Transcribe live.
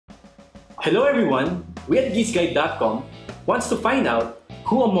Hello everyone, we at geeksguide.com wants to find out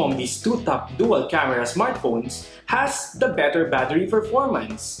who among these two top dual-camera smartphones has the better battery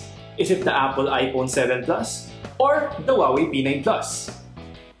performance. Is it the Apple iPhone 7 Plus or the Huawei P9 Plus?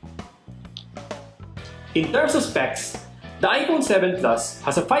 In terms of specs, the iPhone 7 Plus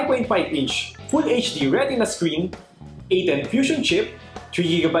has a 5.5-inch Full HD Retina screen, A10 Fusion chip,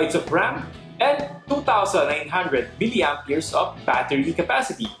 3GB of RAM, and 2,900 mAh of battery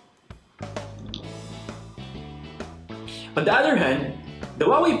capacity. On the other hand, the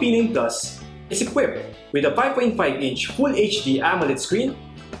Huawei P9 Plus is equipped with a 5.5-inch Full HD AMOLED screen,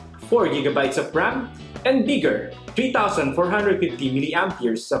 4GB of RAM, and bigger 3,450 mAh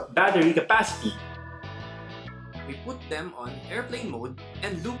of battery capacity. We put them on airplane mode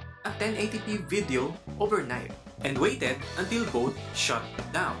and looped a 1080p video overnight and waited until both shut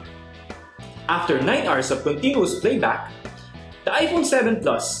down. After 9 hours of continuous playback, the iPhone 7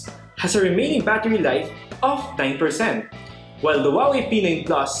 Plus has a remaining battery life of 9%, while the Huawei P9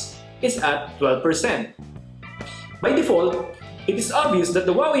 Plus is at 12%. By default, it is obvious that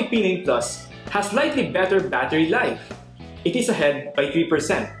the Huawei P9 Plus has slightly better battery life. It is ahead by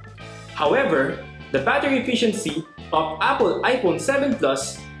 3%. However, the battery efficiency of Apple iPhone 7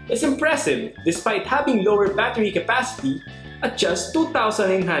 Plus is impressive despite having lower battery capacity at just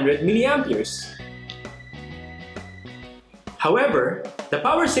 2,900 mAh. However, the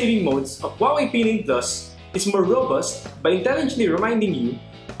power-saving modes of Huawei P9 Plus is more robust by intelligently reminding you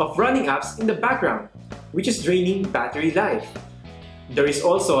of running apps in the background, which is draining battery life. There is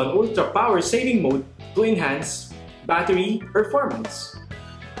also an ultra power-saving mode to enhance battery performance.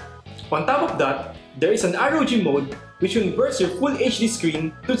 On top of that, there is an ROG mode which converts your Full HD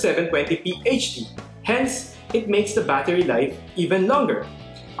screen to 720p HD. Hence, it makes the battery life even longer.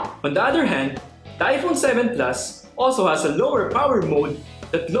 On the other hand, the iPhone 7 Plus also has a lower power mode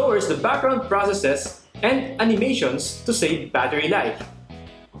that lowers the background processes and animations to save battery life.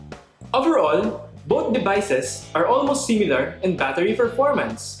 Overall, both devices are almost similar in battery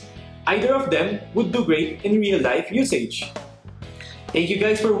performance. Either of them would do great in real-life usage. Thank you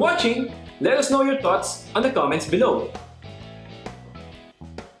guys for watching. Let us know your thoughts on the comments below.